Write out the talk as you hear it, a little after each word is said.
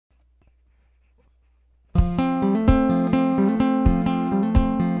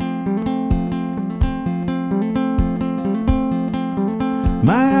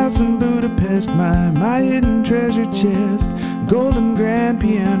house in Budapest, my hidden treasure chest, golden grand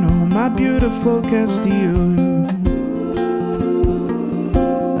piano, my beautiful Castillo.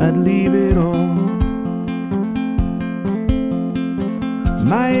 I'd leave it all.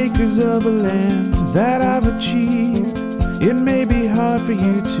 My acres of land that I've achieved. It may be hard for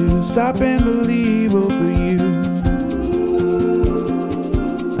you to stop and believe, oh, for you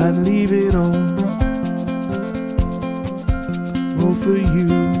I'd leave it all. Oh, for you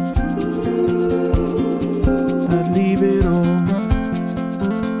I'd leave it all.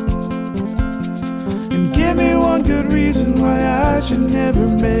 And give me one good reason why I should never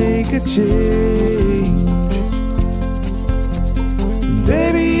make a change. And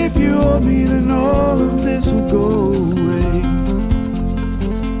baby, if you hold me, then all of this will go away.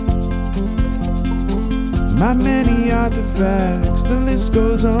 My many artifacts, the list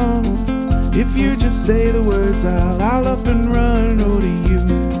goes on. If you just say the words, I'll up and run, oh, to you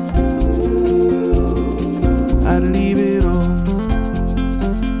I'd leave it all.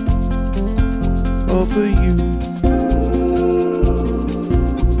 Oh, for you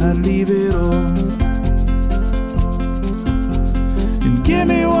I'd leave it all. And give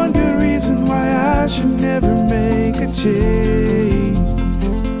me one good reason why I should never make a change.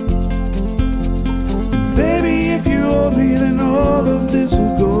 And baby, if you hold me, then all of this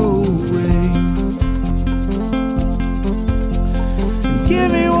will go away. And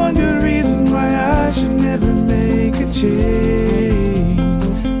give me one good reason why I should never make a change.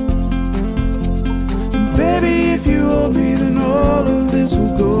 And baby, if you hold me, then all of this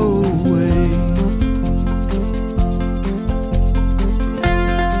will go away.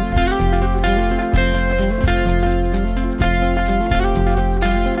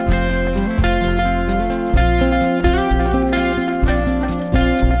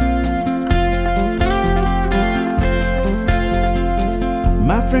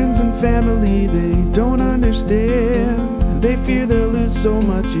 My friends and family, they don't understand. They fear they'll lose so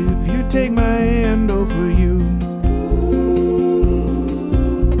much if you take my hand. Oh, for you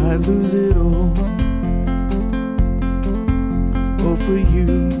I'd lose it all. Oh, for you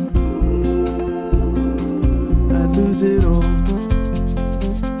I'd lose it all.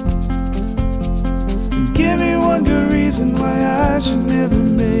 And give me one good reason why I should never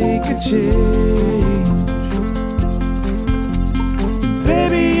make a change.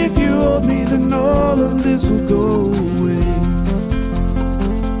 Baby, if you hold me, then all of this will go away.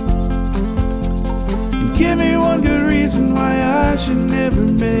 And give me one good reason why I should never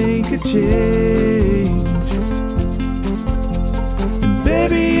make a change. And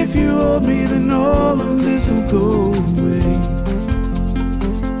baby, if you hold me, then all of this will go away.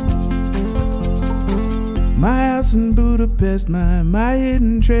 My house in Budapest, my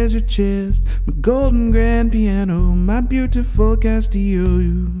hidden treasure chest, my golden grand piano, my beautiful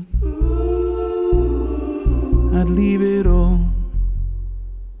Castillo. I'd leave it all.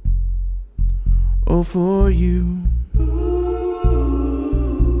 Oh, for you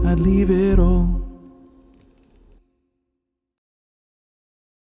I'd leave it all.